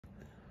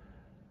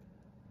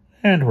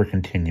And we're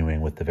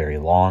continuing with the very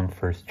long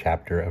first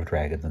chapter of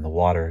Dragons in the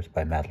Waters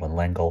by Madeleine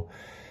L'Engle,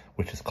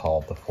 which is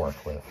called The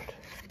Forklift.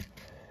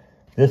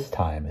 This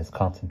time his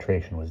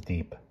concentration was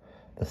deep.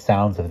 The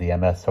sounds of the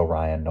MS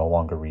Orion no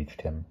longer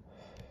reached him.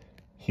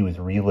 He was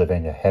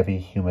reliving a heavy,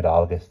 humid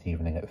August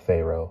evening at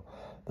Faro,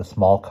 the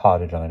small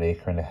cottage on an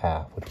acre and a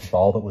half, which was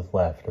all that was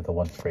left of the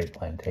once great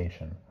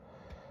plantation.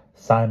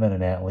 Simon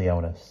and Aunt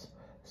Leonis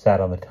sat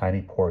on the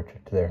tiny porch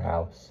to their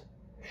house.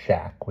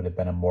 Shack would have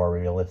been a more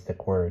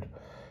realistic word,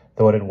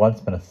 though it had once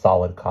been a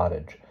solid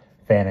cottage,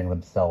 fanning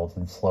themselves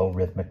in slow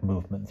rhythmic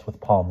movements with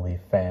palm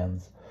leaf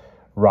fans,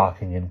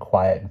 rocking in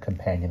quiet and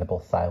companionable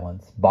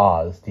silence.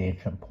 Boz, the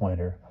ancient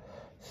pointer,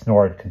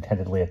 snored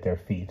contentedly at their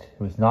feet.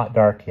 It was not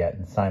dark yet,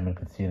 and Simon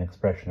could see an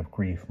expression of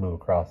grief move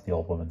across the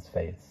old woman's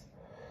face.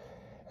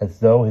 As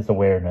though his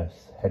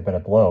awareness had been a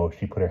blow,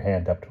 she put her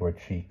hand up to her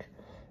cheek.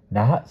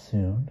 "Not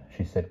soon,"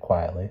 she said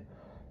quietly.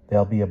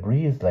 "There'll be a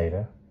breeze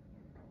later."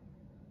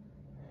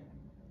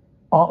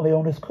 "Aunt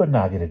Leonis could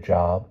not get a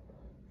job."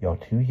 "You're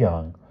too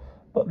young."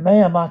 "But,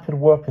 ma'am, I could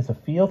work as a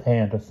field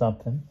hand or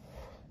something."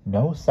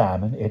 "No,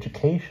 Simon,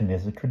 education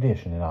is a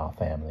tradition in our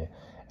family,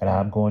 and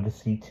I'm going to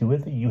see to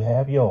it that you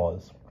have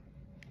yours.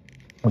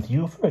 With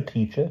you for a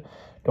teacher,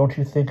 don't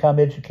you think I'm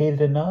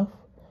educated enough?"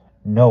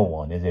 "No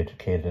one is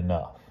educated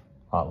enough,"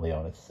 Aunt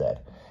Leonis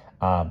said.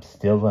 "I'm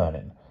still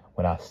learning.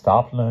 When I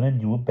stop learning,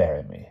 you will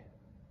bury me."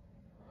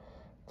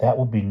 "That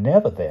will be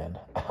never, then.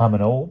 I'm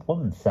an old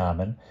woman,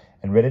 Simon,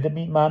 and ready to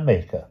meet my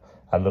Maker.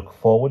 I look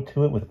forward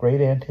to it with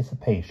great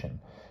anticipation.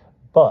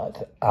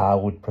 But I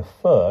would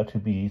prefer to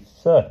be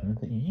certain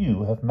that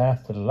you have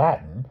mastered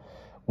Latin,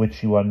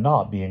 which you are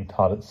not being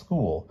taught at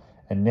school,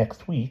 and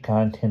next week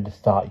I intend to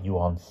start you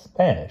on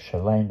Spanish, a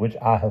language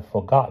I have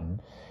forgotten,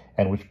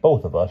 and which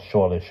both of us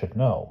surely should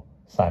know."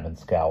 Simon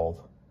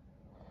scowled.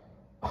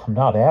 "I'm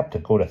not apt to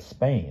go to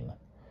Spain."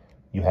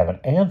 "You have an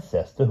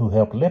ancestor who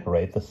helped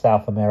liberate the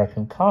South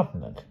American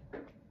continent."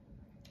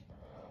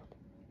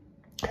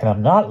 "And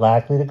I'm not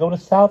likely to go to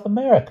South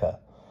America."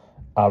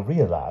 "I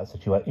realize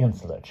that you are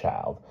insular,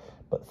 child,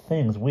 but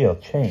things will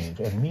change,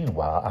 and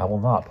meanwhile I will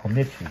not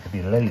permit you to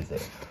be lazy."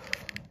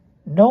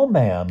 "No,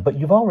 ma'am, but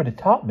you've already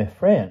taught me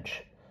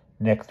French."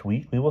 "Next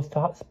week we will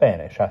start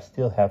Spanish. I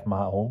still have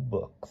my old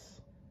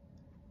books."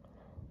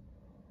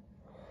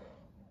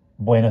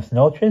 "Buenas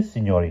noches,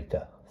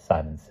 señorita,"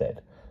 Simon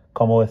said.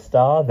 "Como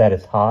está? That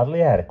is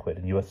hardly adequate,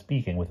 and you are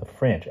speaking with a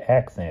French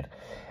accent.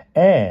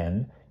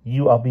 And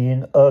you are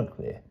being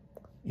ugly.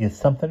 Is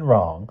something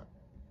wrong?"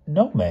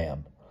 "No,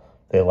 ma'am."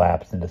 They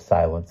lapsed into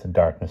silence, and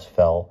darkness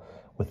fell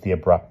with the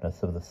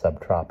abruptness of the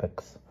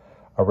subtropics.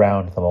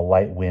 Around them a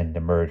light wind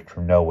emerged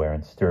from nowhere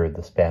and stirred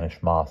the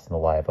Spanish moss and the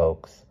live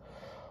oaks.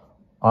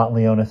 Aunt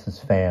Leonis's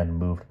fan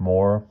moved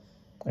more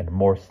and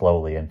more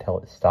slowly until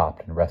it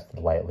stopped and rested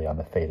lightly on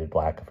the faded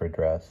black of her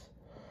dress.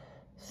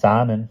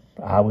 "Simon,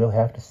 I will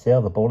have to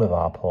sell the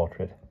Bolivar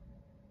portrait."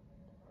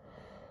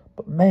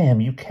 "But,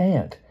 ma'am, you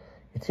can't.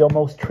 It's your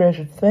most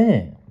treasured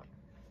thing."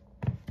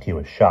 He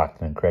was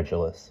shocked and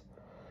incredulous.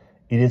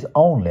 "It is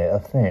only a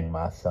thing,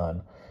 my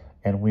son,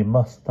 and we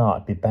must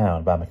not be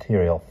bound by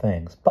material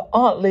things." "But,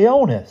 Aunt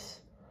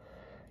Leonis!"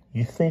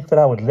 "You think that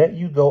I would let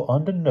you go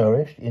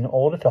undernourished in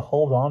order to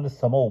hold on to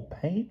some old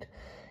paint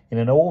in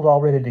an old,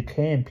 already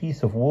decaying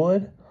piece of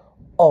wood?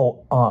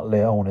 Oh, Aunt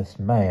Leonis,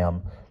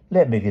 ma'am,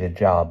 let me get a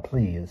job,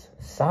 please."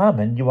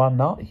 "Simon, you are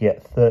not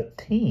yet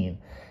 13,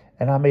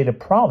 and I made a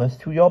promise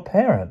to your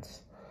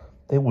parents.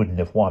 They wouldn't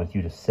have wanted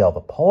you to sell the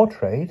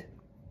portrait."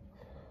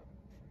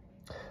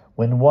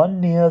 "When one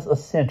nears a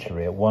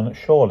century, one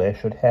surely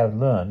should have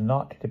learned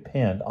not to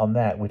depend on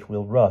that which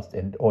will rust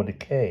or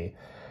decay.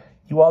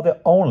 You are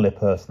the only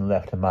person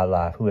left in my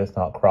life who has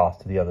not crossed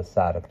to the other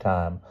side of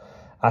time.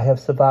 I have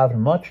survived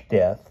much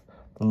death,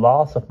 the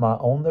loss of my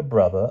only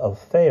brother, of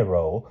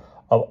Pharaoh,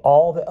 of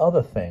all the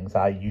other things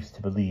I used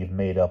to believe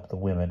made up the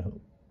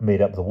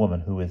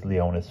woman who is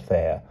Leonis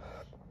Fair.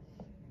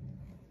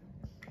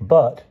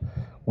 But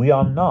we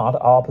are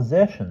not our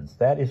possessions.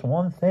 That is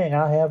one thing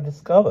I have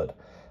discovered.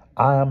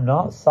 I am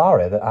not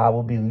sorry that I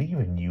will be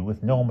leaving you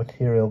with no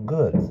material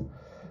goods,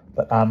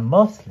 but I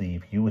must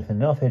leave you with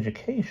enough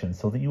education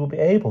so that you will be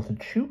able to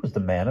choose the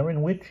manner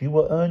in which you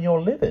will earn your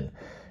living,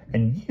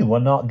 and you are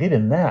not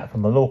getting that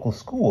from a local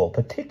school,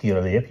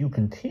 particularly if you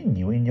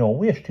continue in your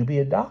wish to be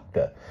a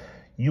doctor.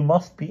 You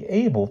must be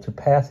able to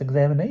pass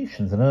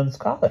examinations and earn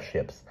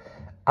scholarships.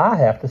 I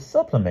have to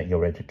supplement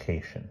your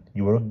education.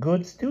 You are a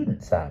good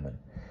student, Simon."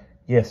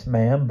 "Yes,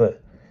 ma'am, but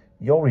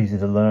you're easy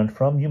to learn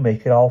from. You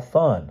make it all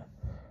fun."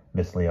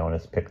 Miss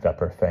Leonis picked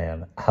up her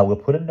fan. "I will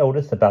put a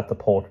notice about the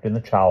portrait in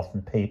the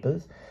Charleston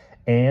papers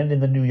and in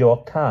the New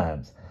York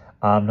Times.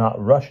 I'm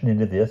not rushing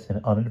into this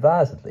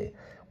unadvisedly.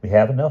 We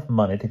have enough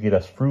money to get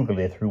us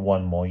frugally through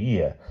one more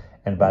year,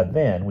 and by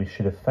then we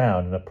should have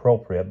found an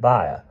appropriate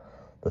buyer."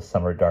 The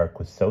summer dark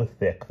was so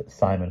thick that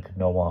Simon could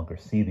no longer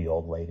see the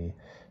old lady,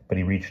 but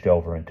he reached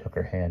over and took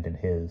her hand in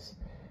his.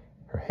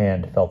 Her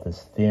hand felt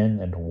as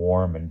thin and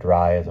warm and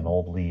dry as an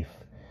old leaf.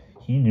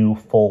 He knew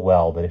full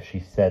well that if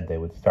she said they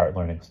would start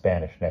learning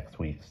Spanish next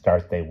week,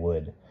 start they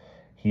would.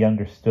 He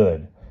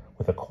understood,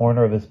 with a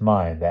corner of his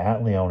mind, that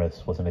Aunt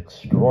Leonis was an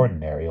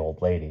extraordinary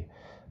old lady,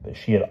 but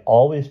she had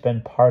always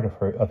been part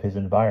of his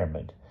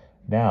environment.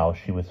 Now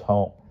she was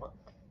home,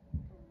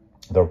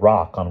 the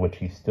rock on which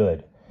he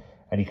stood,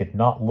 and he could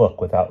not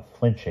look without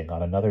flinching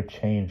on another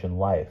change in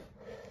life,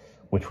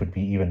 which would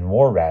be even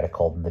more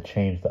radical than the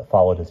change that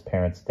followed his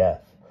parents'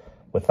 death.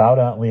 Without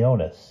Aunt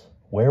Leonis,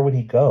 where would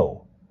he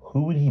go?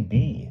 Who would he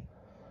be?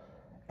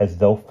 As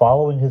though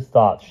following his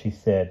thoughts, she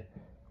said,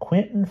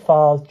 "Quentin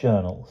Farr's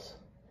journals,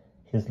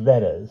 his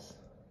letters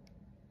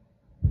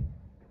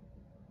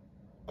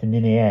to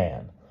Ninny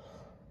Ann,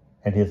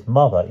 and his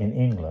mother in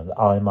England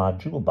are in my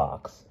jewel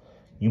box.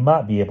 You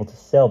might be able to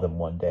sell them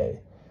one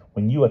day.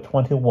 When you are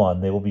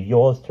 21, they will be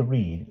yours to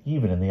read,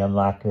 even in the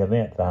unlikely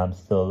event that I am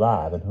still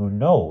alive, and who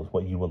knows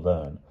what you will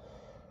learn.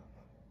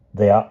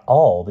 They are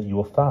all that you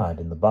will find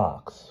in the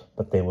box,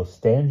 but they will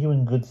stand you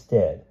in good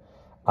stead.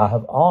 I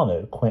have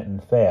honored Quentin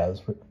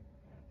Farr's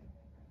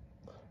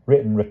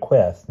written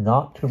request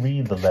not to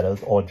read the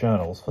letters or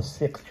journals for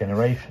 6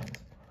 generations,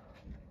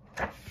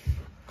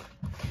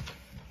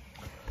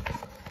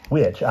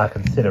 which I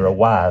consider a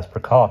wise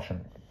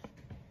precaution.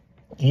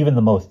 Even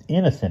the most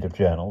innocent of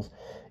journals,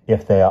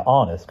 if they are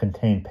honest,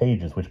 contain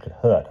pages which could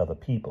hurt other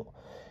people.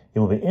 It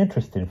will be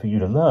interesting for you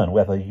to learn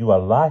whether you are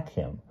like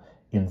him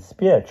in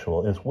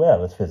spiritual as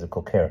well as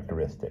physical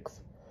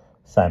characteristics."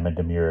 Simon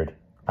demurred.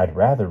 "I'd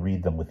rather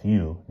read them with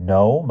you.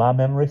 No, my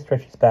memory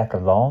stretches back a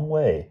long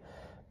way.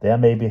 There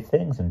may be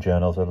things in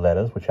journals or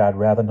letters which I'd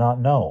rather not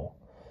know."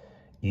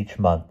 Each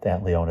month,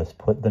 Aunt Leonis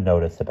put the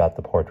notice about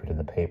the portrait in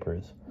the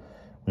papers.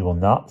 "We will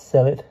not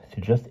sell it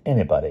to just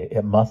anybody.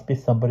 It must be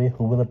somebody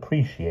who will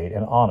appreciate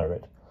and honor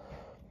it."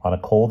 On a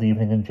cold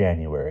evening in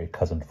January,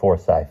 Cousin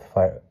Forsyth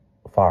Fair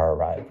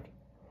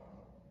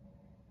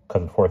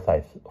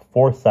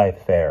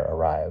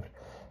arrived.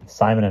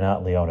 Simon and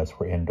Aunt Leonis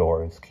were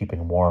indoors,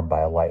 keeping warm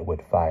by a light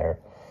wood fire.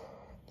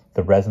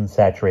 The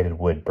resin-saturated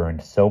wood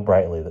burned so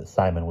brightly that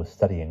Simon was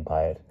studying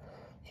by it.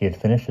 He had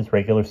finished his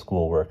regular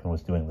schoolwork and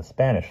was doing the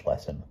Spanish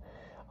lesson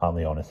Aunt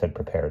Leonis had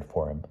prepared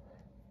for him.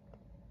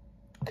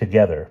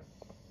 Together,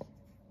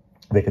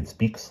 they could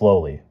speak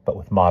slowly, but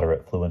with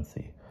moderate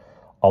fluency,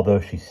 although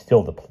she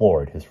still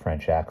deplored his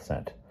French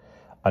accent.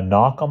 A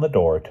knock on the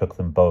door took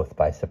them both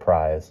by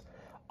surprise.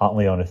 Aunt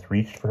Leonis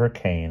reached for her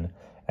cane,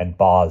 and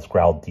Boz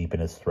growled deep in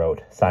his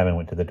throat. Simon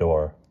went to the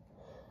door.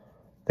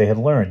 They had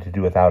learned to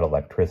do without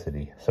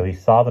electricity, so he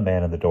saw the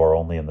man in the door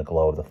only in the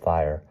glow of the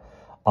fire.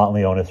 Aunt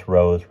Leonis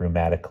rose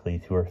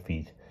rheumatically to her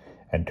feet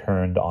and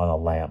turned on a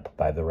lamp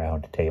by the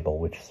round table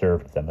which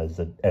served them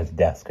as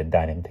desk and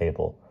dining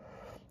table.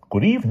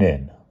 "Good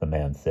evening," the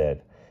man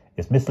said.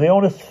 "Is Miss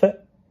Leonis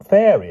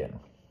Fair in?"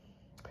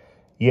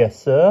 "Yes,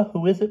 sir.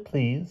 Who is it,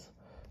 please?"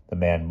 The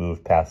man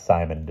moved past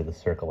Simon into the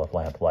circle of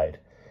lamplight.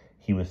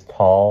 He was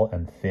tall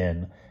and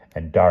thin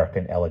and dark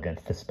and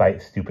elegant.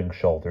 Despite stooping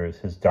shoulders,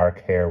 his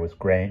dark hair was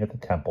graying at the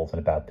temples and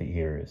about the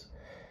ears,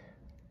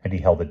 and he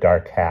held a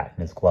dark hat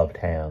in his gloved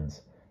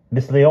hands.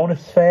 "Miss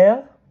Leonis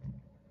Fair?"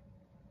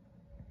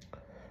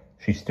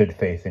 She stood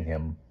facing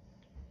him,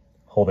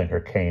 holding her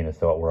cane as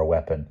though it were a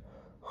weapon.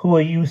 "Who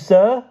are you,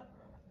 sir?"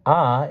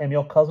 "I am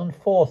your cousin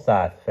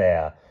Forsyth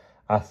Fair.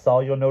 I saw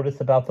your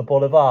notice about the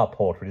Bolivar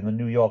portrait in the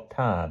New York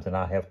Times, and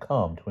I have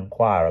come to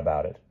inquire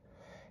about it."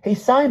 "Hey,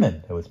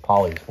 Simon!" It was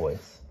Polly's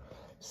voice.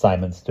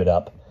 Simon stood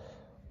up,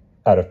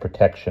 out of the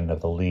protection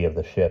of the lee of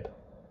the ship.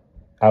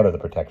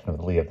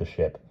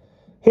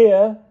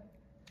 "Here!"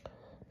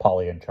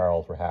 Polly and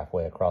Charles were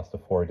halfway across the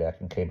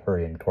foredeck and came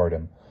hurrying toward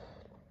him.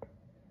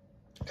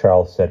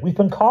 Charles said, "We've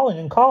been calling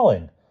and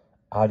calling."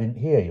 "I didn't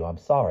hear you. I'm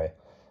sorry."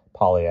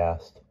 Polly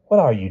asked, "What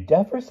are you,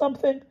 deaf or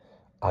something?"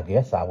 "I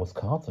guess I was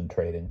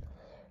concentrating."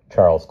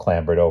 Charles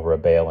clambered over a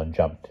bale and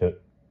jumped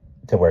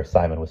to where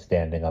Simon was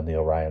standing on the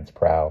Orion's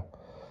prow.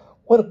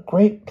 What a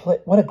great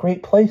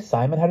place,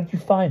 Simon. How did you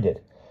find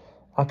it?"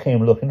 "I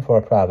came looking for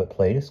a private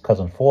place.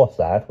 Cousin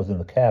Forsyth was in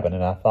the cabin,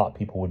 and I thought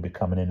people would be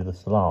coming into the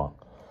salon."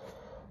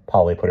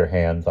 Polly put her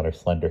hands on her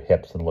slender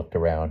hips and looked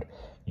around.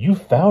 "You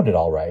found it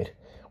all right.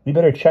 We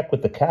better check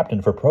with the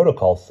captain for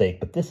protocol's sake,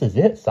 but this is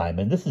it,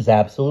 Simon. This is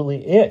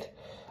absolutely it.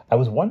 I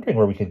was wondering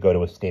where we could go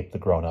to escape the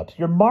grown-ups.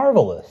 You're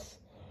marvelous."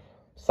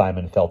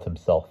 Simon felt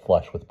himself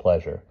flush with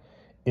pleasure.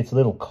 "It's a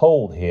little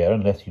cold here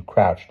unless you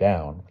crouch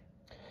down."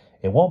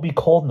 "It won't be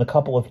cold in a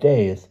couple of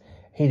days.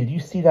 Hey, did you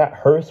see that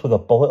hearse with a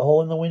bullet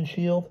hole in the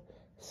windshield?"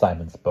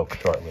 Simon spoke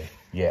shortly.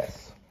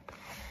 "Yes."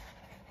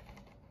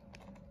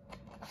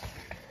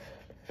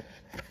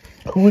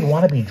 "Who would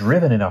want to be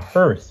driven in a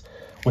hearse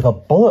with a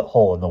bullet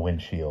hole in the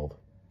windshield?"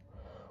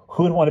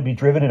 "Who would want to be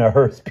driven in a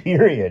hearse,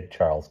 period?"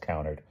 Charles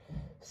countered.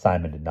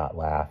 Simon did not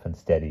laugh.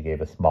 Instead, he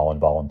gave a small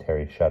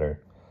involuntary shudder.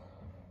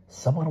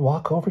 "Someone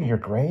walk over your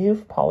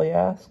grave?" Polly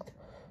asked.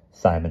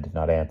 Simon did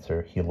not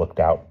answer. He looked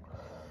out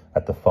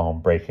at the foam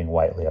breaking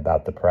whitely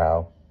about the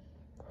prow.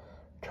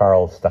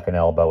 Charles stuck an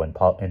elbow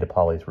into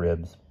Polly's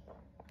ribs,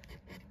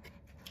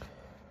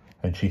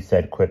 and she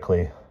said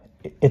quickly,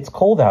 "It's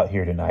cold out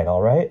here tonight,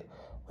 all right?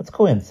 Let's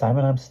go in,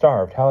 Simon. I'm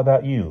starved. How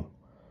about you?"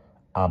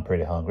 "I'm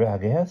pretty hungry, I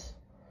guess."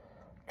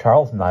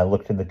 Charles and I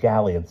looked in the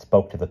galley and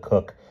spoke to the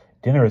cook.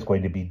 Dinner is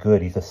going to be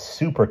good. He's a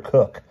super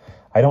cook.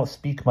 I don't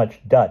speak much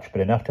Dutch,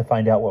 but enough to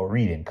find out what we're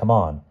eating. Come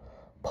on.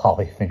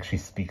 Polly thinks she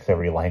speaks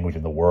every language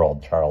in the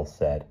world, Charles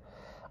said.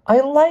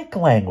 I like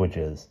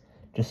languages.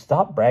 Just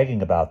stop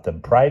bragging about them.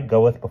 Pride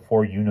goeth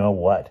before you know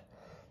what.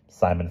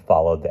 Simon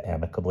followed the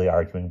amicably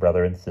arguing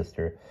brother and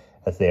sister.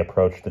 As they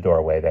approached the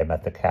doorway, they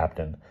met the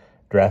captain,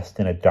 dressed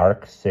in a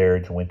dark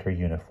serge winter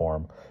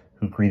uniform,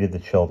 who greeted the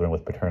children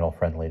with paternal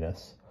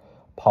friendliness.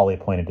 Polly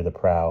pointed to the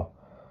prow.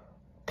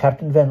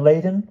 Captain Van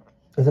Leyden,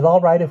 is it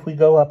all right if we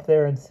go up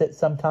there and sit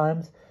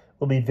sometimes?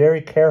 We'll be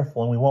very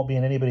careful and we won't be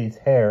in anybody's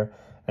hair,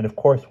 and of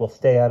course we'll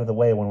stay out of the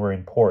way when we're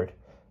in port,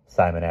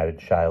 Simon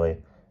added shyly,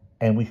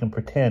 and we can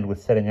pretend we're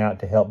setting out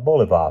to help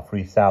Bolivar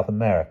free South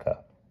America.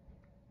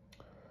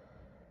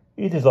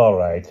 It is all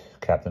right,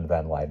 Captain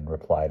Van Leyden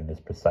replied in his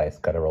precise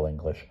guttural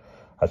English,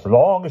 as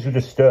long as you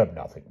disturb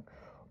nothing.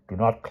 Do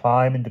not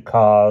climb into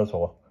cars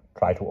or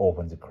try to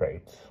open the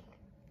crates.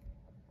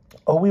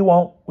 Oh, we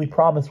won't. We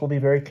promise we'll be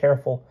very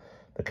careful.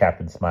 The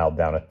captain smiled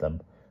down at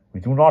them. We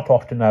do not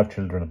often have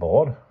children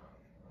aboard.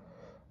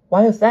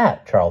 Why is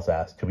that? Charles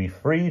asked. To be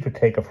free to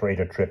take a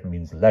freighter trip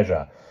means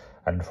leisure,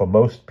 and for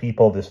most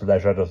people this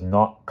leisure does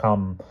not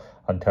come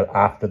until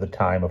after the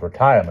time of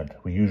retirement.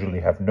 We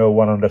usually have no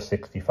one under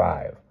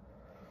 65.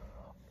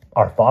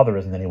 Our father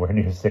isn't anywhere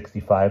near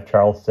 65,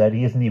 Charles said.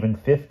 He isn't even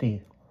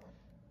 50.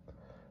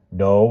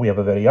 No, we have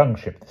a very young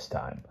ship this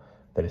time.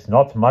 There is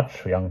not much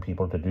for young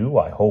people to do.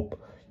 I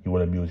hope you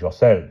will amuse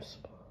yourselves.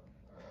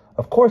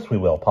 Of course we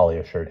will, Polly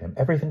assured him.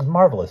 Everything's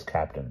marvelous,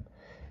 Captain.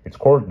 It's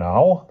cold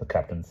now, the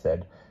captain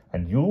said,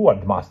 and you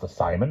and Master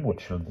Simon were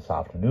chilled this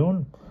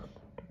afternoon.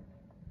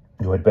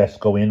 You had best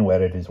go in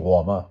where it is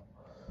warmer.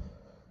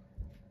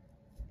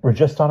 We're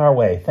just on our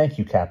way. Thank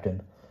you,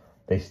 Captain.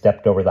 They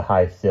stepped over the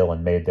high sill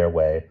and made their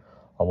way.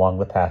 Along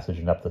the passage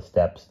and up the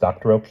steps,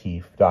 Dr.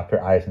 O'Keefe,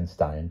 Dr.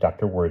 Eisenstein,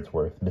 Dr.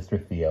 Wordsworth,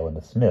 Mr. Theo, and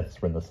the Smiths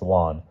were in the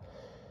salon.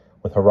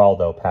 With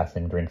Geraldo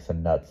passing drinks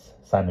and nuts,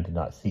 Simon did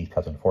not see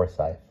Cousin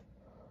Forsyth.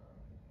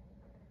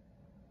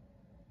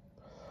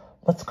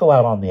 Let's go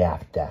out on the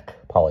aft deck,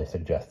 Polly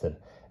suggested,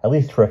 at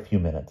least for a few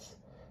minutes.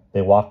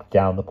 They walked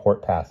down the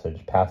port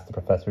passage, past the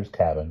professor's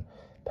cabin,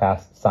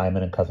 past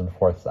Simon and Cousin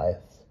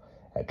Forsyth's.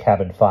 At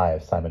cabin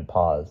 5, Simon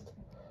paused.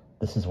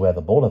 This is where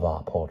the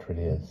Bolivar portrait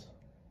is.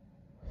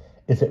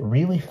 Is it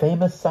really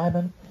famous,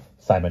 Simon?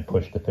 Simon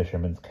pushed the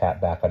fisherman's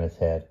cap back on his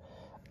head.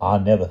 I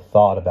never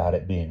thought about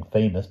it being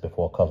famous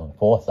before Cousin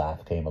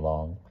Forsyth came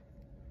along.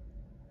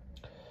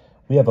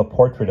 We have a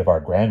portrait of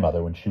our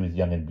grandmother when she was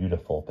young and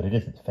beautiful, but it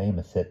isn't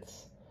famous.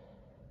 It's...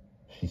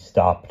 She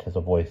stopped as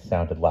a voice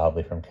sounded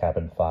loudly from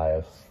cabin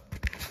 5.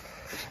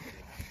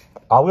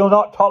 I will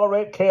not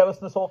tolerate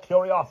carelessness or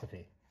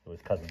curiosity. It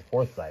was Cousin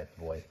Forsyth's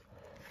voice,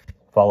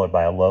 followed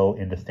by a low,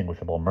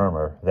 indistinguishable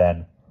murmur.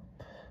 Then,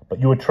 but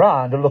you were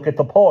trying to look at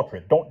the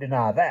portrait. Don't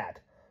deny that.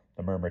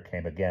 The murmur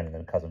came again, and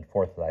then Cousin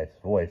Forsyth's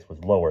voice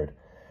was lowered,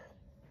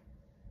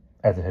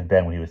 as it had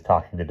been when he was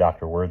talking to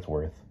Dr.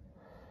 Wordsworth.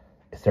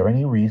 Is there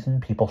any reason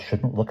people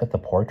shouldn't look at the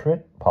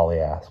portrait? Polly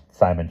asked.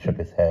 Simon shook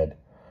his head.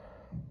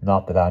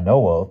 Not that I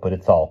know of, but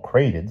it's all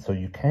crated, so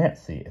you can't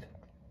see it.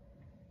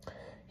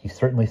 He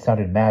certainly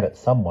sounded mad at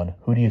someone.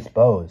 Who do you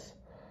suppose?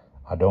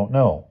 I don't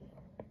know.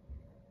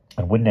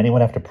 And wouldn't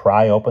anyone have to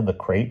pry open the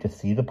crate to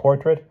see the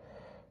portrait?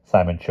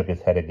 Simon shook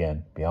his head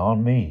again.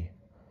 Beyond me.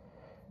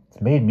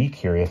 It's made me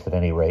curious at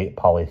any rate,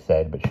 Polly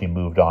said, but she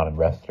moved on and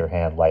rested her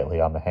hand lightly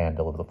on the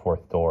handle of the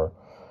fourth door.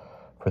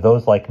 For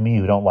those like me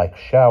who don't like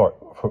showers,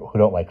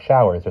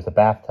 there's a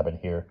bathtub in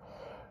here.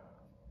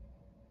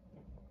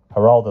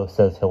 Geraldo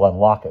says he'll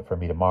unlock it for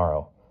me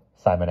tomorrow.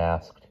 Simon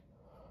asked,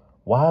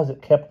 Why is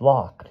it kept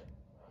locked?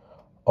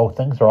 Oh,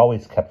 things are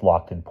always kept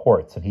locked in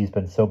ports, and he's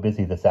been so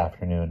busy this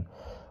afternoon.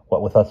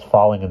 What with us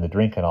falling in the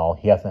drink and all,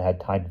 he hasn't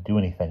had time to do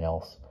anything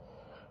else.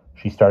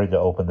 She started to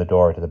open the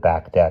door to the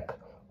back deck,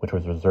 which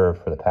was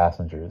reserved for the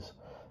passengers.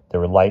 There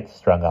were lights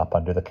strung up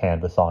under the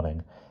canvas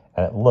awning,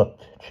 and it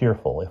looked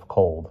cheerful, if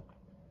cold.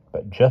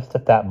 But just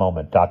at that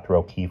moment, Dr.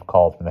 O'Keefe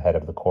called from the head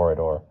of the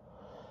corridor.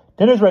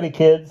 Dinner's ready,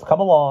 kids. Come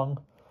along.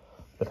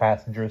 The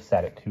passengers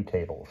sat at 2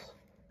 tables.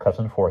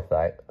 Cousin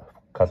Forsyth,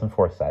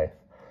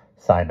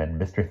 Simon,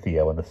 Mr.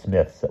 Theo, and the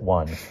Smiths at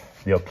one,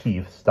 the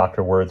O'Keefes,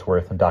 Dr.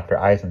 Wordsworth, and Dr.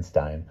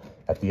 Eisenstein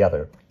at the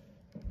other.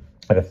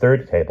 At a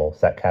third table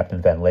sat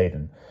Captain Van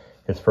Leyden,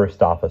 his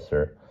first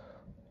officer,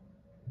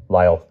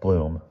 Lyolf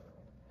Bloom,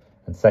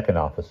 and second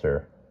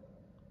officer,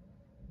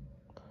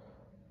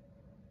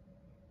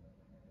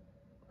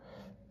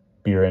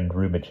 Berend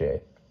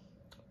Rumiche,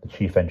 the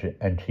chief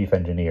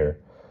engineer,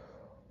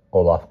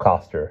 Olaf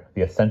Koster.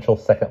 The essential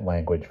second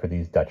language for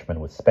these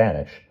Dutchmen was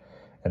Spanish,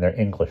 and their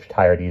English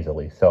tired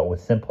easily, so it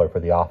was simpler for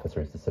the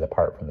officers to sit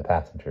apart from the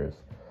passengers.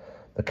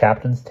 The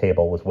captain's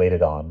table was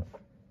waited on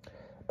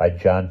by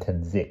Jan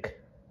ten Zwick,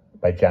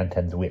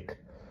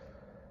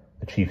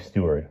 the chief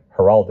steward.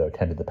 Geraldo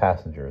tended the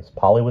passengers.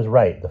 Polly was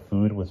right. The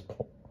food was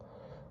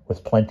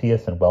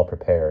plenteous and well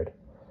prepared.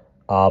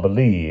 I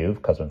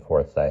believe, Cousin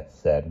Forsyth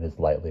said in his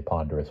lightly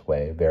ponderous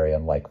way, very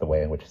unlike the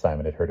way in which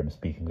Simon had heard him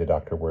speaking to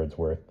Dr.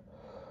 Wordsworth,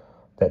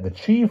 that the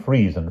chief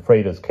reason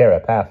freighters carry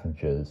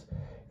passengers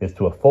is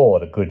to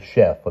afford a good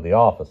chef for the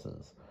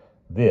officers.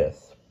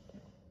 This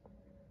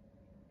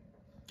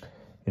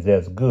is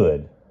as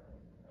good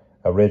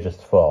a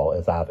register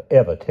as I've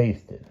ever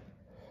tasted.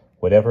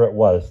 Whatever it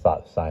was,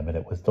 thought Simon,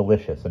 it was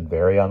delicious and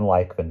very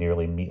unlike the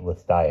nearly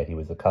meatless diet he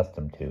was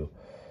accustomed to.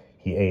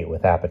 He ate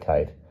with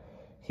appetite.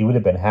 He would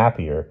have been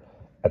happier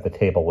at the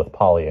table with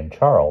Polly and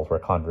Charles, where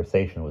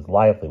conversation was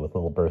lively with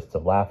little bursts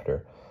of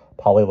laughter.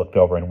 Polly looked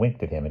over and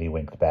winked at him, and he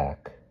winked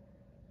back.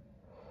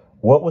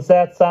 "What was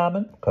that,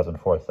 Simon?" Cousin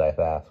Forsyth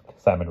asked.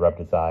 Simon rubbed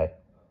his eye.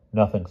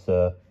 "Nothing,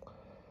 sir."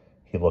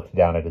 He looked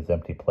down at his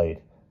empty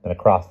plate, then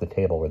across the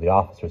table where the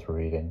officers were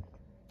eating.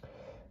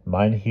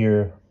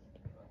 Mynheer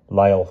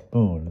Lyulf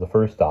Boone, the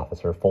first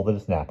officer, folded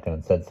his napkin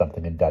and said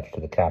something in Dutch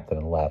to the captain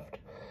and left.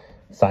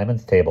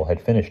 Simon's table had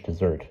finished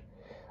dessert,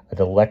 a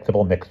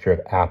delectable mixture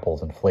of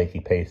apples and flaky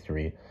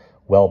pastry,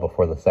 well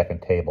before the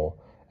second table,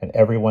 and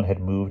everyone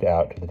had moved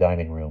out of the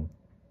dining room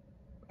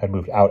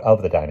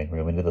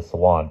into the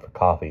salon for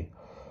coffee.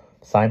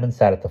 Simon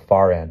sat at the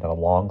far end on a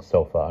long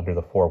sofa under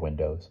the four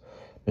windows.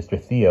 Mr.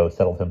 Theo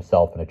settled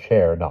himself in a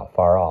chair not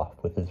far off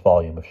with his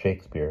volume of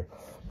Shakespeare.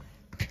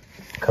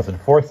 Cousin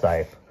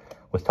Forsyth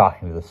was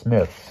talking to the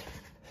Smiths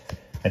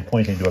and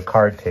pointing to a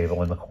card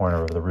table in the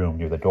corner of the room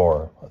near the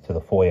door to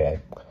the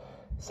foyer.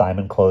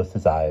 Simon closed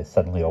his eyes,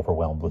 suddenly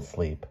overwhelmed with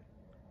sleep.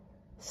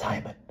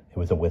 "Simon," it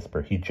was a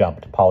whisper. He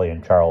jumped. Polly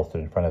and Charles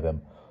stood in front of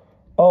him.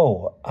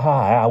 "Oh,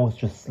 hi, I was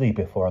just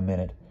sleepy for a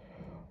minute."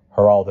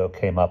 Geraldo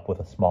came up with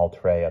a small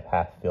tray of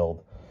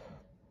half-filled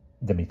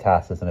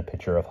demi-tasses and a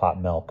pitcher of hot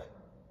milk,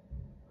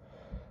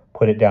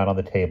 put it down on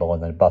the table,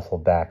 and then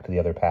bustled back to the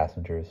other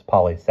passengers.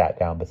 Polly sat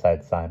down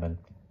beside Simon.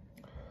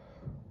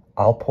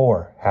 "I'll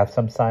pour. Have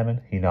some,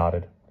 Simon?" He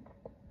nodded.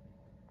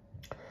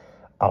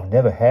 "I've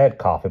never had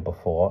coffee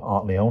before.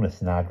 Aunt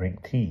Leonis and I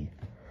drink tea."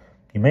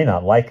 "You may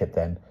not like it,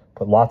 then.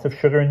 Put lots of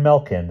sugar and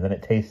milk in, then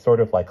it tastes sort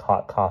of like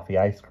hot coffee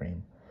ice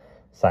cream."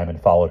 Simon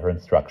followed her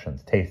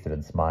instructions, tasted,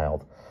 and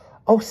smiled.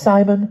 "Oh,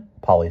 Simon,"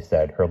 Polly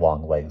said, her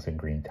long legs in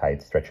green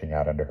tights stretching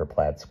out under her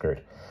plaid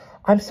skirt.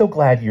 "I'm so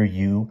glad you're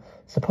you.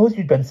 Suppose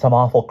you'd been some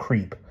awful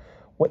creep.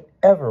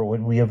 Whatever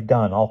would we have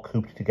done all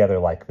cooped together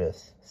like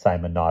this?"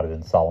 Simon nodded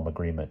in solemn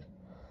agreement.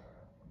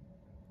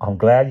 "I'm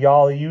glad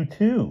y'all are you,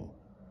 too."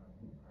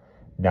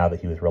 Now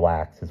that he was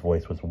relaxed, his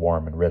voice was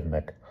warm and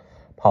rhythmic.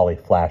 Polly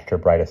flashed her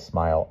brightest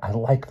smile. "I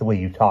like the way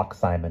you talk,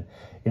 Simon.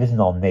 It isn't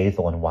all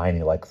nasal and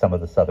whiny like some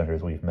of the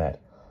Southerners we've met."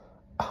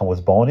 "I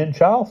was born in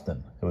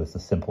Charleston." It was the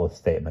simplest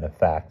statement of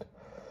fact.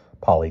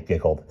 Polly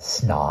giggled.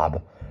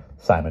 "Snob."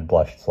 Simon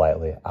blushed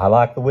slightly. "I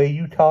like the way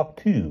you talk,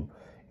 too.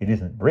 It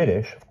isn't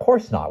British. Of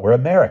course not. We're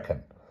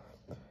American.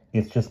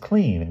 It's just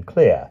clean and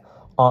clear.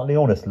 Aunt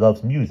Leonis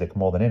loves music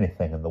more than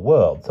anything in the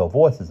world, so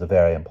voices are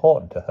very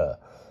important to her.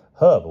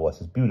 Her voice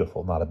is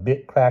beautiful, not a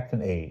bit cracked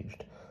and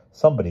aged.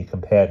 Somebody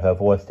compared her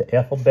voice to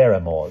Ethel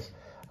Barrymore's.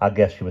 I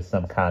guess she was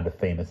some kind of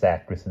famous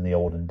actress in the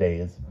olden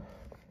days."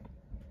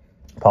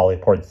 Polly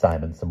poured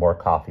Simon some more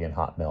coffee and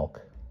hot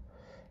milk.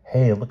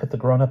 "Hey, look at the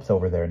grown-ups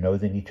over there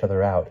nosing each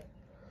other out.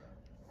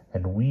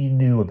 And we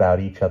knew about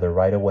each other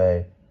right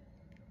away."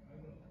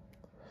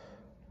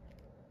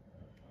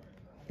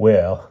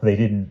 "Well, they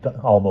didn't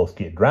almost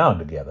get drowned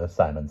together,"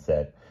 Simon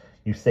said.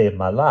 "You saved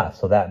my life,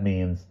 so that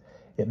means—"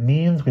 "It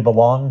means we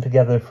belong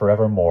together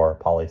forevermore,"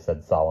 Polly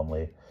said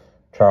solemnly.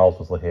 Charles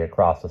was looking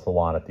across the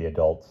salon at the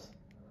adults.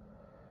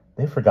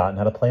 "They've forgotten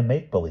how to play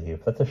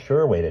make-believe. That's a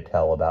sure way to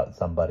tell about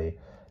somebody,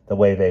 the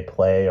way they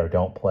play or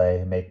don't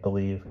play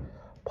make-believe.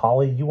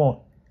 Polly, you won't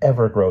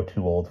ever grow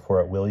too old for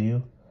it, will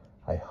you?"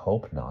 "I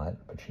hope not,"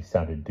 but she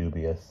sounded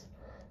dubious.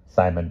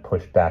 Simon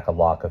pushed back a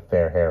lock of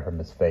fair hair from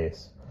his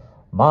face.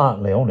 "My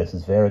Aunt Leonis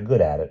is very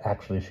good at it.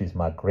 Actually, she's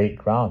my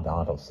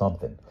great-grand-aunt or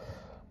something.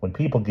 When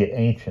people get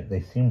ancient,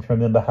 they seem to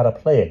remember how to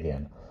play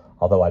again,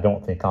 although I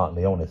don't think Aunt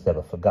Leonis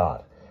ever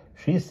forgot.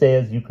 She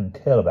says you can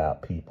tell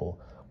about people,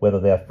 whether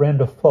they're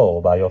friend or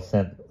foe, by your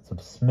sense of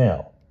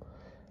smell,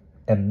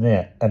 and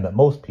that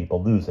most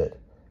people lose it."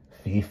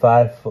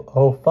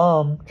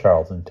 "Fee-fi-fo-fum,"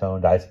 Charles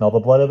intoned. "I smell the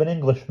blood of an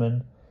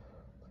Englishman."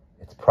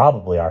 "It's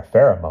probably our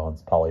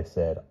pheromones," Polly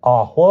said.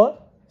 "Ah,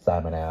 what?"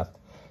 Simon asked.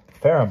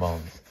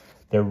 "Pheromones.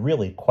 They're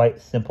really quite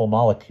simple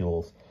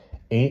molecules,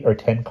 8 or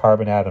 10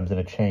 carbon atoms in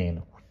a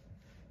chain.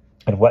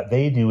 And what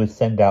they do is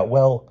send out,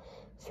 well,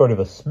 sort of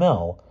a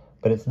smell,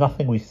 but it's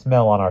nothing we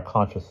smell on a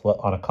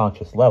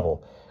conscious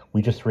level.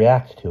 We just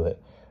react to it.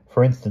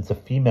 For instance, a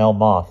female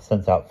moth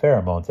sends out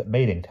pheromones at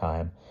mating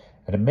time,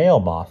 and a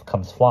male moth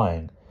comes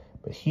flying.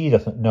 But he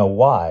doesn't know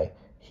why.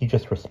 He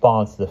just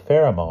responds to the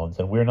pheromones,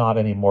 and we're not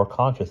any more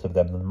conscious of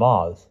them than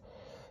moths.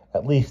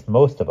 At least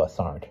most of us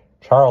aren't.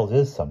 Charles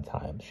is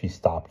sometimes." She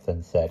stopped,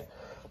 then said,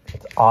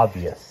 "It's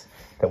obvious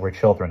that we're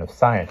children of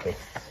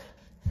scientists.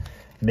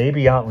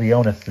 Maybe Aunt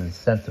Leonis's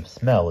sense of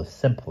smell is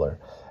simpler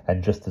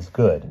and just as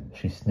good."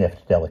 She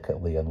sniffed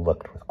delicately and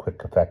looked with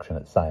quick affection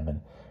at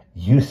Simon.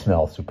 "You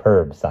smell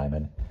superb,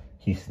 Simon."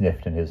 He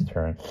sniffed in his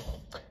turn.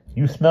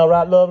 You smell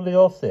right lovely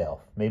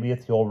yourself. Maybe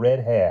it's your red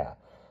hair.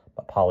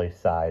 But Polly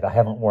sighed. I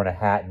haven't worn a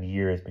hat in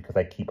years because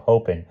I keep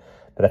hoping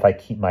that if I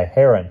keep my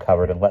hair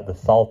uncovered and let the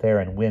salt air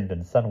and wind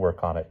and sun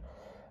work on it,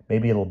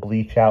 maybe it'll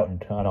bleach out and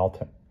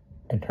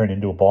turn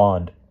into a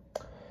blonde.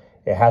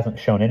 It hasn't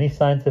shown any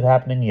signs of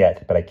happening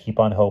yet, but I keep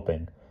on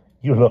hoping.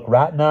 You look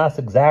right nice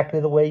exactly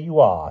the way you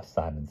are,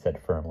 Simon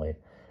said firmly.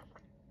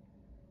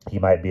 He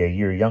might be a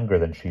year younger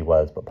than she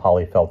was, but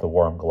Polly felt a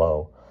warm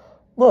glow.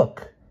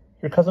 Look,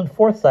 your cousin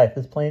Forsyth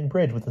is playing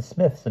bridge with the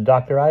Smiths and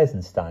Dr.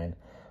 Eisenstein.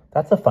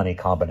 That's a funny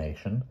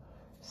combination.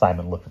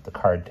 Simon looked at the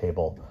card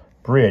table.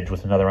 Bridge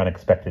was another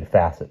unexpected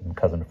facet in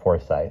Cousin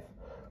Forsyth,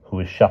 who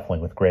was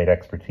shuffling with great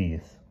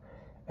expertise.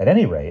 At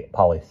any rate,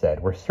 Polly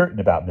said, we're certain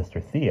about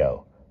Mr.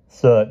 Theo.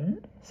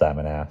 Certain?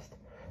 Simon asked.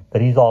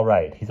 That he's all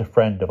right. He's a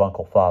friend of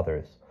Uncle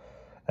Father's.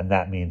 And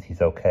that means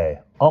he's okay.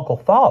 Uncle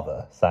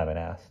Father? Simon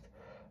asked.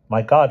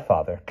 My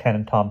godfather,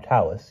 Canon Tom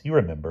Tallis, you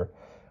remember.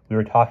 We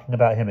were talking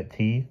about him at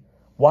tea.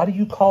 Why do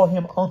you call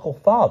him Uncle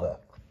Father?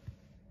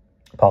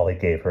 Polly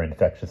gave her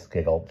infectious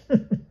giggle.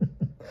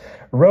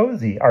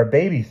 Rosie, our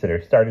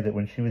babysitter, started it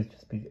when she was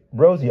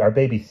Rosie, our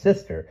baby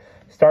sister,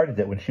 started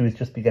it when she was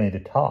just beginning to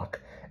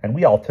talk, and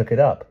we all took it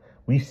up.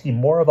 We see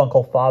more of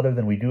Uncle Father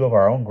than we do of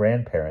our own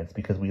grandparents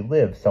because we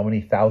live so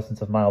many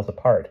thousands of miles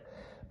apart.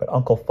 But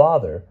Uncle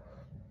Father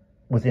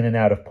was in and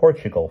out of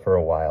Portugal for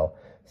a while,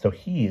 so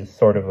he's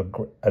sort of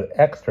an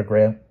extra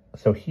grandparent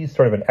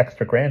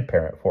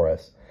for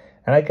us.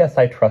 And I guess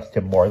I trust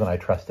him more than I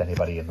trust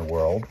anybody in the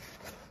world.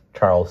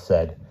 Charles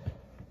said,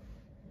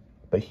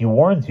 but he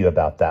warns you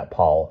about that,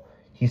 Paul.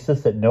 He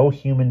says that no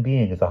human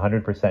being is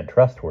 100%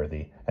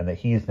 trustworthy, and that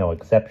he is no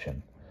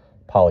exception.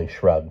 Polly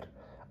shrugged.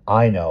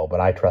 I know, but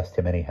I trust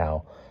him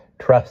anyhow.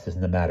 Trust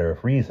isn't a matter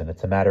of reason,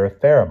 it's a matter of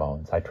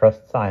pheromones. I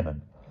trust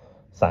Simon.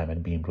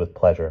 Simon beamed with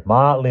pleasure.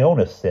 Ma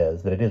Leonis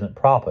says that it isn't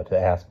proper to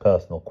ask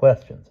personal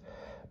questions,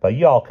 but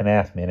you all can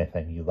ask me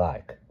anything you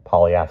like.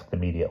 Polly asked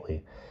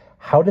immediately,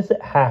 how does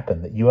it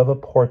happen that you have a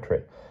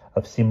portrait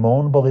of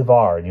Simon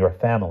Bolivar in your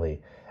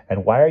family,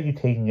 and why are you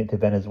taking it to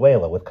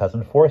Venezuela with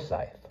Cousin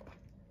Forsyth?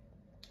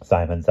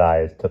 Simon's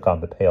eyes took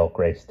on the pale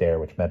gray stare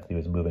which meant that he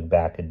was moving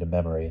back into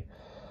memory.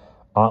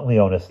 Aunt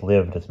Leonis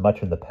lived as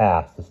much in the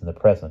past as in the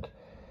present,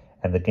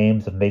 and the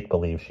games of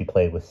make-believe she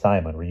played with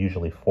Simon were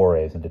usually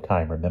forays into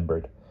time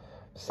remembered.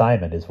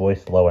 Simon, his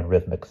voice low and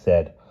rhythmic,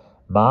 said,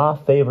 My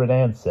favorite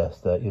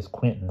ancestor is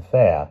Quentin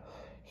Fair.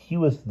 He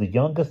was the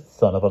youngest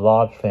son of a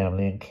large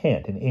family in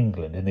Kent, in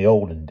England, in the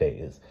olden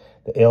days.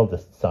 The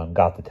eldest son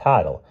got the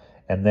title,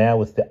 and there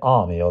was the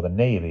army or the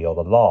navy or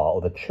the law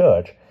or the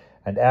church,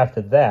 and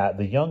after that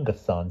the younger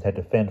sons had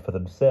to fend for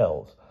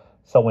themselves.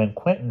 So when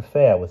Quentin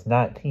Fair was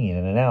 19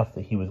 and announced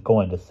that he was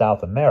going to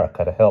South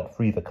America to help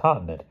free the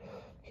continent,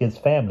 his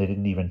family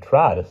didn't even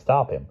try to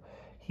stop him.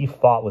 He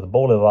fought with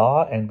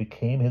Bolivar and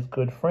became his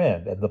good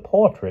friend, and the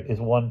portrait is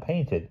one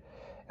painted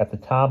at the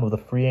time of the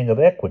freeing of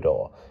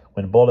Ecuador,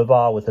 when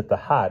Bolivar was at the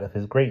height of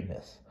his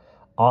greatness.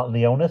 Aunt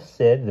Leonis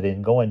said that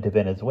in going to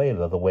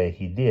Venezuela the way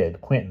he did,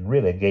 Quentin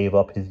really gave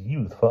up his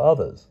youth for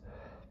others.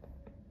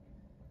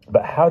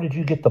 But how did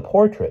you get the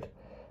portrait?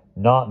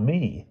 Not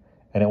me,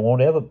 and it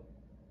won't ever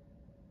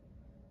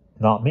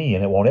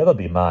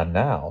be mine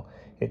now.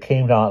 It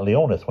came to Aunt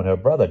Leonis when her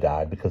brother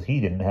died because he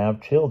didn't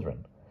have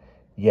children.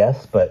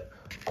 Yes, but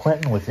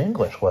Quentin was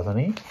English, wasn't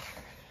he?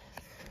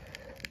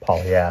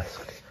 Polly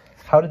asked.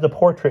 How did the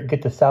portrait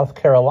get to South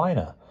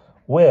Carolina?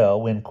 Well,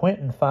 when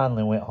Quentin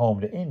finally went home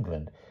to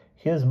England,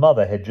 his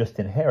mother had just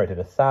inherited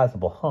a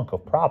sizable hunk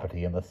of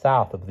property in the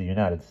south of the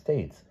United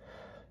States,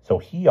 so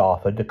he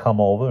offered to come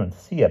over and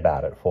see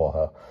about it for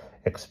her,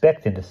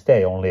 expecting to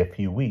stay only a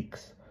few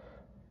weeks.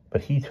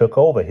 But he took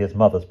over his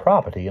mother's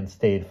property and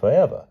stayed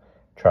forever,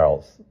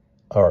 Charles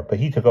said,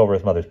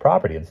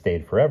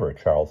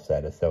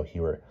 as though he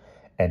were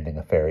ending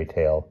a fairy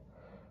tale.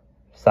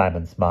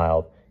 Simon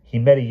smiled. He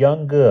met a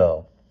young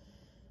girl,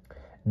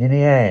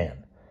 Nini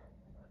Ann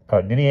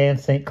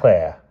St.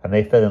 Clair, and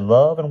they fell in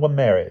love and were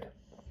married.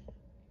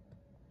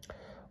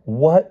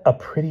 What a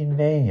pretty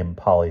name,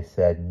 Polly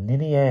said.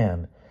 Nini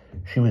Ann.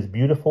 She was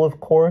beautiful,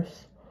 of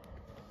course.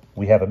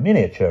 We have a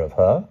miniature of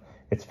her.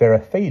 It's very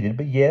faded,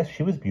 but yes,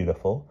 she was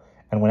beautiful.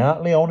 And when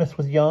Aunt Leonis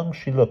was young,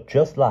 she looked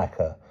just like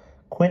her.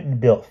 Quentin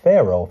built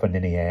Faro for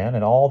Nini Ann,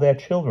 and all their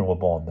children were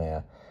born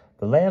there.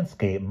 The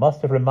landscape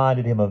must have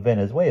reminded him of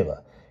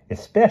Venezuela,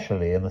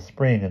 especially in the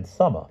spring and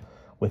summer,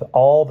 with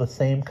all the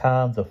same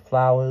kinds of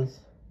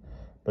flowers.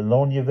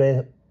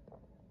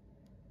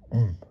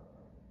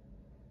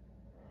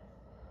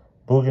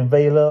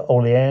 Bougainvillea,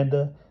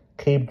 oleander,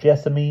 Cape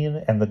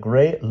jessamine, and the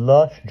great,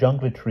 lush,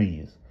 jungly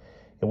trees.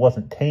 It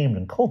wasn't tamed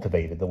and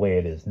cultivated the way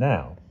it is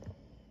now.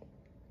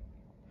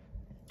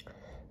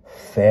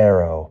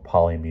 Pharaoh,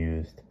 Polly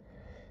mused.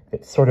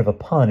 It's sort of a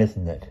pun,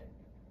 isn't it?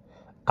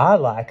 I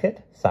like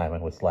it.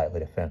 Simon was slightly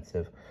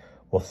defensive.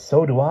 Well,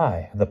 so do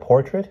I. And the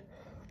portrait?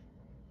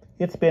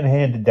 It's been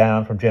handed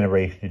down from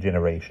generation to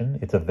generation.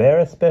 It's a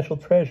very special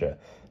treasure,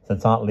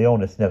 since Aunt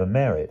Leonis never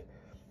married.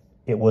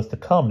 It was to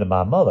come to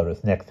my mother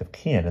as next of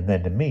kin and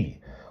then to me,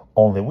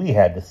 only we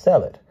had to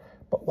sell it.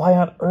 But why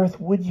on earth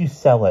would you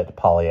sell it?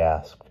 Polly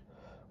asked.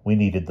 We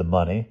needed the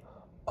money.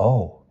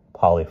 Oh,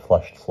 Polly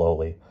flushed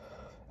slowly,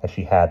 as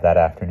she had that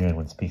afternoon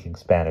when speaking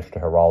Spanish to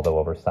Geraldo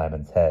over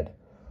Simon's head.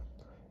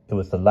 It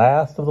was the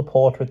last of the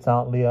portraits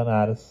Aunt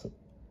Leona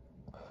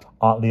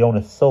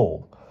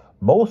sold.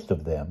 Most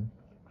of them.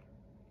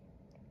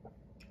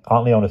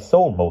 Aunt Leona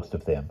sold most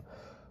of them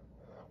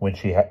when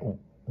she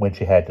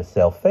had to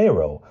sell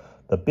Pharaoh,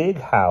 the big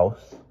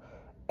house,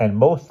 and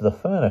most of the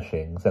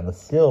furnishings and the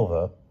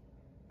silver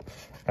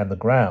and the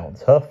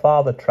grounds. Her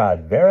father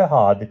tried very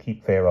hard to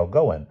keep Pharaoh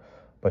going,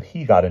 but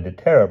he got into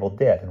terrible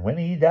debt, and when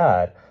he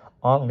died,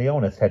 Aunt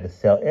Leonis had to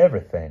sell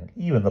everything,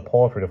 even the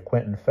portrait of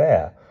Quentin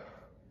Fair.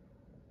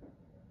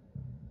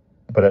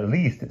 But at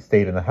least it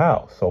stayed in the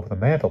house, over the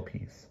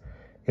mantelpiece,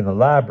 in the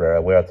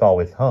library where it's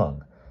always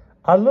hung.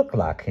 I look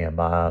like him,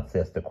 my aunt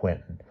says to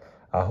Quentin.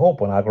 I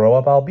hope when I grow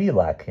up I'll be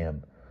like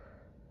him.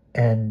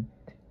 And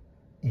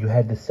you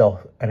had to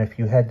sell, and if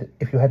you had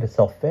to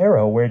sell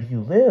Pharaoh, where do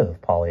you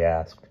live? Polly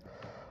asked.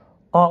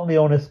 Aunt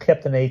Leonis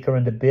kept an acre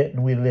and a bit,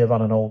 and we live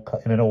on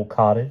in an old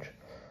cottage.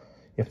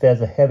 If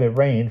there's a heavy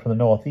rain from the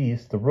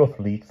northeast, the roof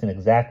leaks in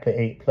exactly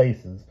 8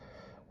 places,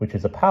 which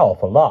is a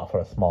powerful lot for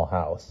a small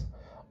house.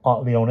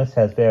 Aunt Leonis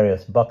has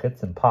various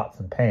buckets and pots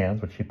and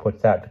pans which she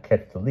puts out to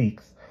catch the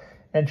leaks,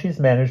 and she's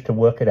managed to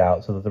work it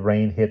out so that the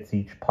rain hits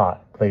each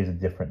pot plays a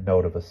different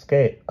note of the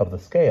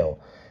scale,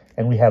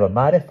 and we have a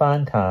mighty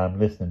fine time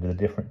listening to the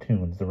different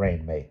tunes the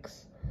rain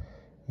makes.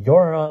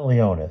 Your Aunt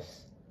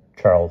Leonis,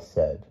 Charles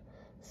said,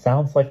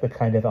 sounds like the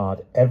kind of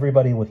aunt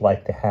everybody would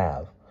like to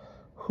have.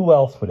 Who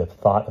else would have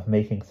thought of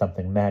making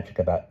something magic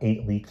about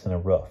 8 leaks in a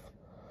roof?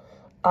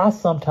 I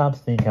sometimes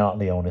think Aunt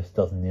Leonis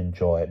doesn't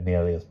enjoy it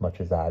nearly as much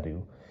as I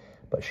do,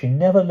 but she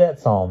never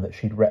lets on that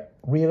she'd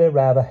really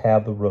rather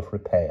have the roof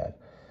repaired.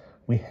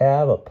 We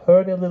have a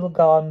pretty little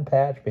garden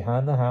patch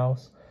behind the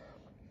house,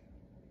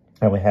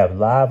 and we have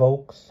live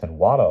oaks and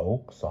water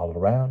oaks all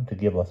around to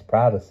give us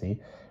privacy,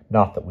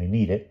 not that we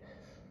need it.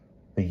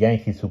 The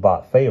Yankees who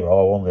bought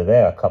Pharaoh are only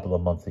there a couple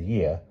of months a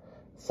year.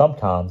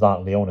 Sometimes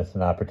Aunt Leonis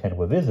and I pretend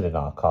we're visiting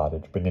our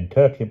cottage, bringing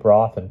turkey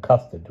broth and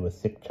custard to a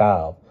sick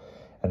child,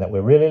 and that we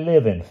really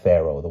live in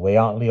Pharaoh, the way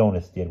Aunt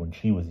Leonis did when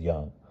she was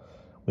young.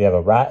 We have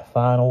a right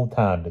fine old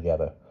time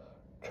together.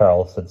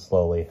 Charles said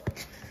slowly,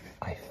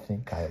 I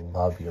think I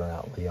love your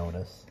Aunt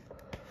Leonis.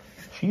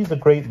 She's a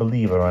great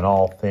believer in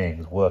all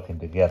things working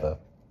together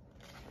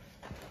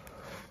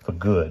for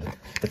good.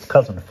 It's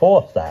Cousin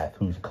Forsyth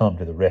who's come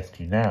to the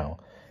rescue now,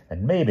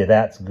 and maybe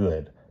that's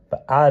good,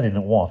 but I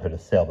didn't want her to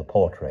sell the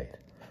portrait.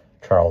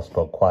 Charles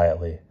spoke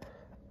quietly.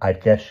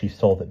 I'd guess she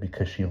sold it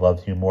because she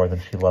loves you more than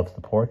she loves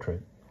the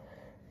portrait.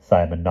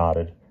 Simon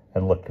nodded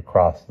and looked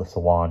across the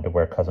salon to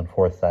where Cousin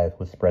Forsyth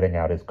was spreading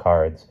out his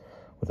cards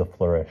with a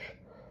flourish.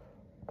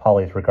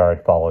 Polly's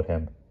regard followed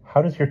him.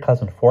 How does your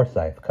Cousin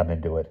Forsyth come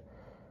into it?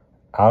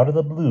 Out of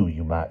the blue,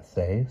 you might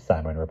say,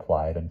 Simon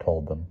replied and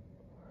told them.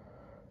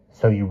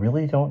 So you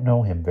really don't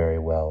know him very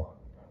well.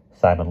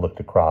 Simon looked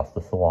across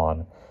the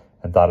salon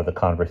and thought of the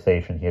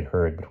conversation he had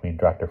heard between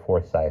Dr.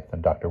 Forsyth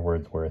and Dr.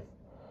 Wordsworth.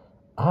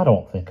 I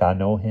don't think I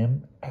know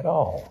him at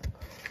all.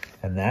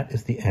 And that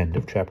is the end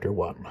of Chapter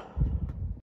 1.